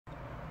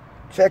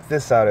Check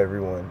this out,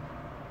 everyone.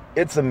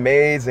 It's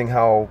amazing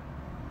how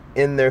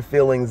in their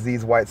feelings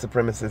these white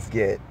supremacists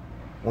get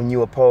when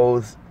you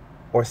oppose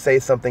or say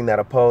something that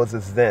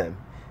opposes them.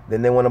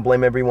 Then they want to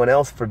blame everyone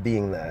else for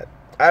being that.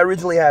 I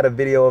originally had a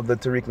video of the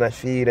Tariq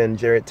Nasheed and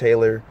Jared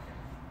Taylor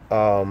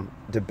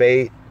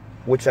debate,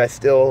 which I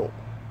still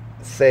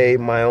say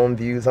my own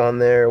views on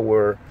there,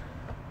 where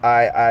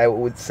I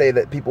would say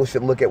that people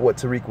should look at what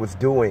Tariq was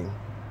doing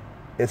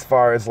as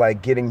far as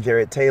like getting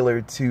Jared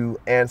Taylor to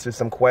answer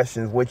some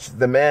questions, which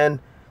the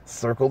man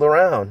circled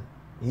around.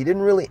 He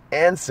didn't really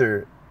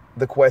answer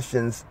the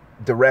questions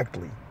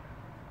directly.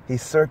 He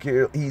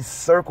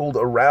circled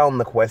around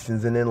the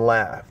questions and then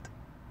laughed.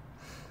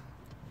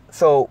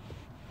 So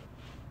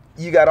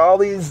you got all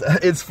these,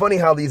 it's funny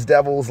how these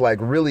devils like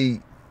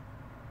really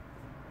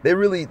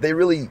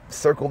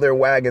circle their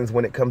wagons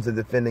when it comes to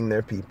defending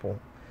their people.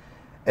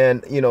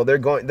 And you know, they're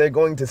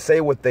going to say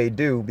what they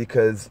do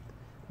because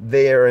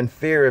they are in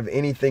fear of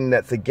anything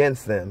that's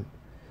against them.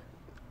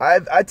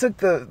 I took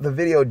the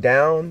video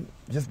down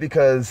just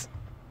because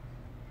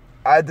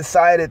I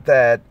decided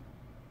that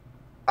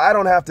I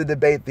don't have to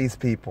debate these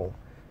people.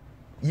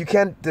 You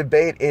can't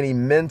debate any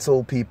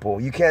mental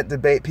people. You can't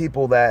debate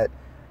people that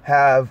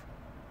have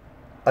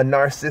a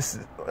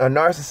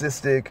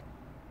narcissistic,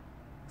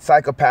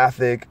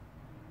 psychopathic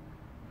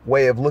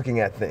way of looking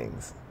at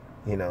things,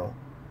 you know.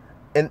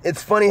 And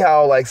it's funny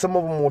how like some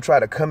of them will try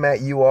to come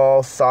at you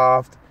all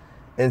soft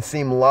and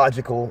seem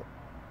logical.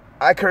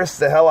 I curse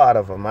the hell out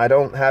of them. I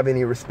don't have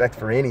any respect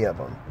for any of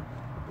them.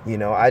 You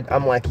know,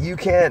 I'm like, you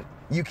can't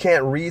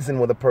reason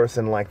with a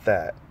person like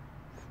that.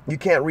 You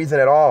can't reason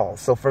at all.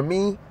 So for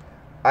me,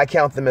 I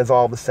count them as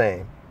all the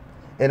same.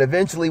 And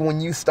eventually when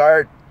you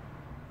start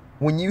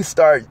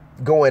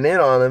going in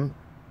on them,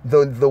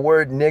 the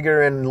word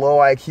nigger and low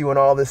IQ and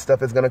all this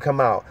stuff is going to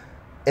come out.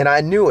 And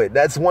I knew it.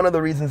 That's one of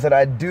the reasons that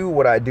I do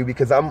what I do,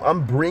 because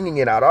I'm bringing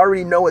it out. I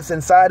already know it's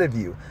inside of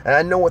you, and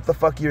I know what the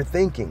fuck you're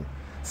thinking.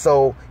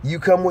 So you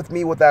come with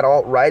me with that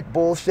alt-right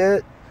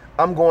bullshit,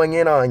 I'm going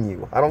in on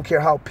you. I don't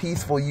care how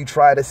peaceful you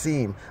try to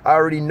seem. I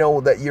already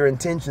know that your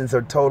intentions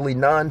are totally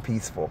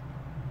non-peaceful.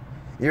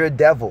 You're a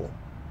devil.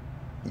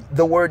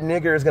 The word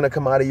nigger is going to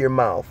come out of your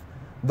mouth.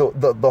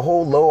 The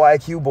whole low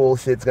IQ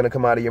bullshit is going to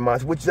come out of your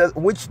mouth, which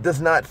does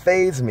not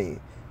faze me.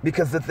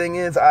 Because the thing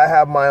is, I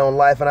have my own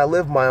life and I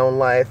live my own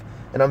life,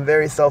 and I'm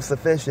very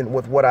self-sufficient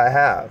with what I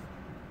have.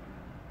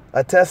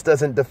 A test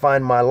doesn't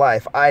define my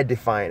life. I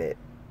define it.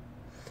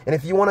 And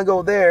if you want to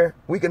go there,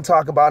 we can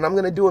talk about, and I'm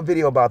going to do a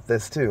video about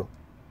this too.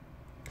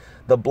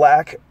 The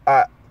black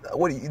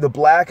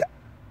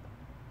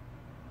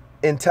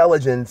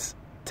intelligence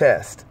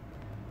test,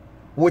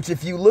 which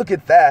if you look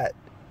at that,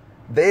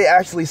 they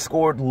actually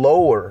scored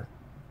lower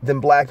than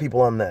black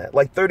people on that,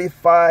 like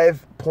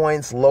 35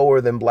 points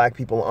lower than black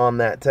people on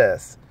that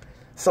test.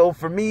 So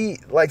for me,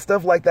 like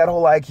stuff like that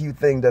whole IQ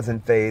thing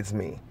doesn't faze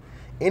me.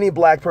 Any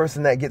black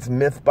person that gets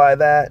miffed by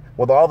that,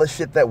 with all the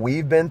shit that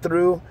we've been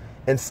through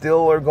and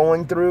still are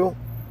going through,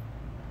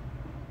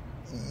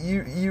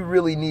 you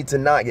really need to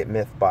not get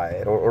miffed by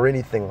it or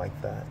anything like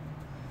that.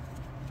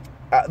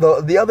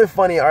 The other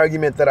funny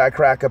argument that I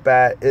crack up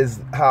at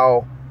is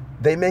how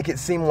they make it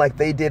seem like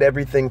they did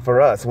everything for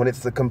us when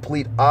it's the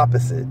complete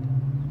opposite.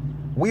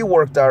 We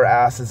worked our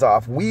asses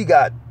off. We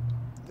got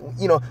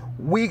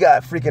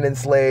freaking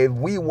enslaved.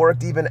 We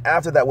worked even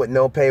after that with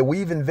no pay.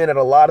 We've invented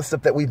a lot of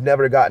stuff that we've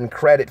never gotten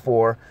credit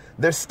for.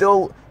 There's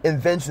still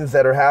inventions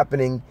that are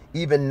happening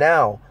even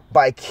now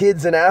by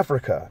kids in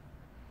Africa.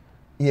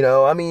 You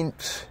know, I mean,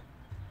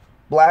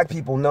 black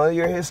people, know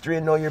your history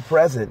and know your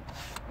present.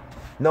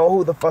 Know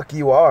who the fuck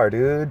you are,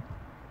 dude.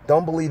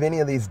 Don't believe any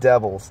of these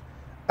devils.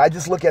 I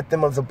just look at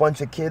them as a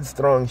bunch of kids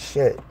throwing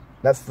shit.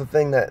 That's the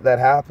thing that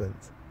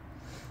happens.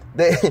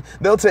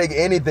 They'll take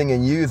anything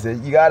and use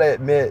it. You gotta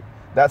admit,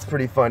 that's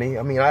pretty funny.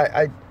 I mean,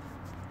 I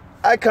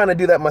kind of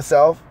do that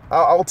myself.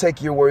 I'll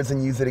take your words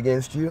and use it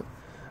against you.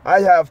 I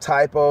have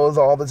typos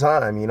all the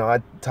time. You know,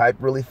 I type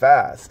really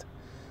fast.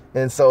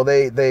 And so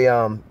they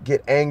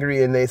get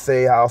angry and they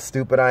say how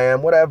stupid I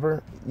am,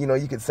 whatever. You know,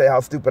 you could say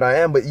how stupid I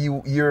am, but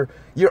you're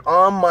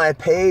on my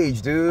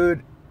page,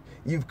 dude.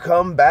 You've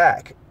come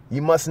back.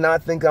 You must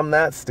not think I'm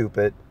that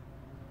stupid.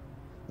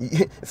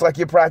 It's like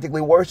you're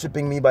practically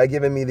worshiping me by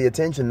giving me the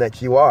attention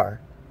that you are.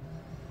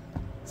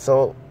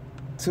 So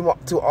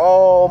to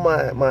all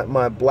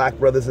my black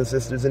brothers and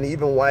sisters and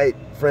even white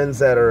friends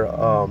that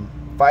are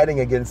fighting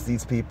against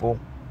these people,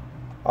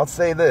 I'll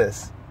say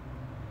this.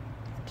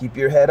 Keep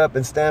your head up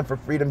and stand for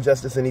freedom,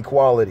 justice, and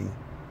equality.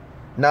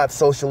 Not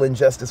social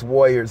injustice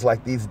warriors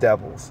like these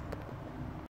devils.